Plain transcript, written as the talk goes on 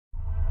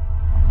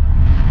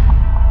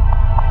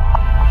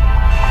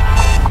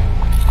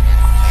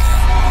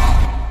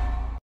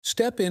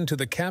Step into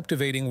the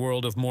captivating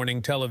world of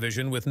morning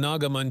television with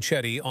Naga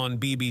Munchetty on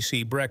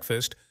BBC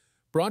Breakfast,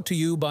 brought to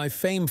you by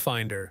Fame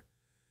Finder.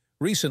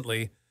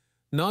 Recently,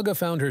 Naga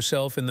found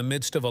herself in the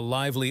midst of a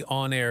lively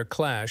on-air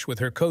clash with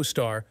her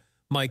co-star,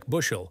 Mike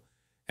Bushell,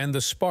 and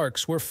the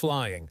sparks were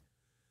flying.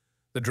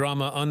 The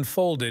drama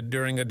unfolded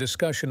during a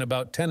discussion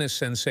about tennis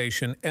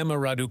sensation Emma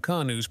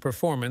Raducanu's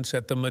performance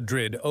at the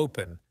Madrid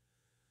Open.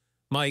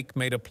 Mike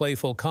made a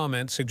playful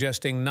comment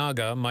suggesting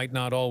Naga might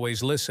not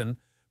always listen,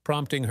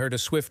 prompting her to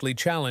swiftly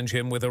challenge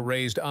him with a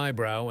raised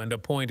eyebrow and a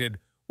pointed,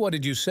 "What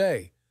did you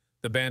say?"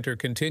 The banter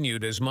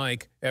continued as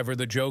Mike, ever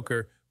the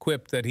joker,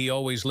 quipped that he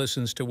always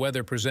listens to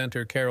weather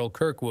presenter Carol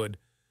Kirkwood,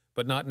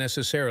 but not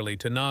necessarily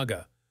to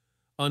Naga.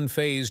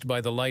 Unfazed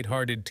by the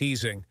light-hearted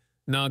teasing,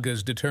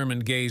 Naga's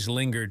determined gaze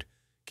lingered,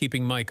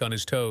 keeping Mike on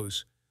his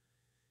toes.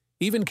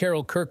 Even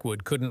Carol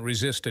Kirkwood couldn't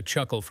resist a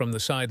chuckle from the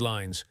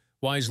sidelines,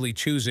 wisely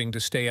choosing to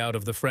stay out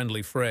of the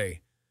friendly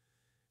fray.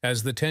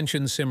 As the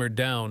tension simmered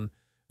down,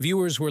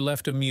 viewers were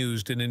left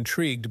amused and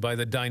intrigued by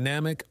the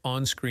dynamic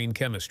on-screen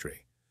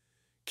chemistry.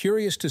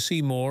 Curious to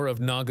see more of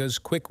Naga's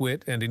quick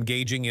wit and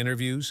engaging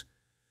interviews?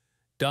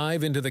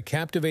 Dive into the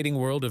captivating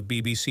world of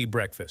BBC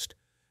Breakfast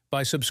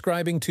by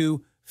subscribing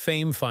to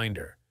Fame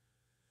Finder.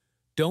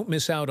 Don't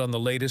miss out on the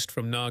latest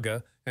from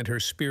Naga and her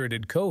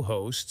spirited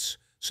co-hosts.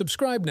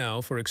 Subscribe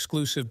now for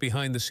exclusive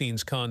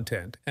behind-the-scenes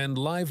content and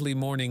lively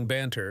morning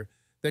banter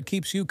that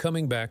keeps you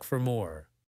coming back for more.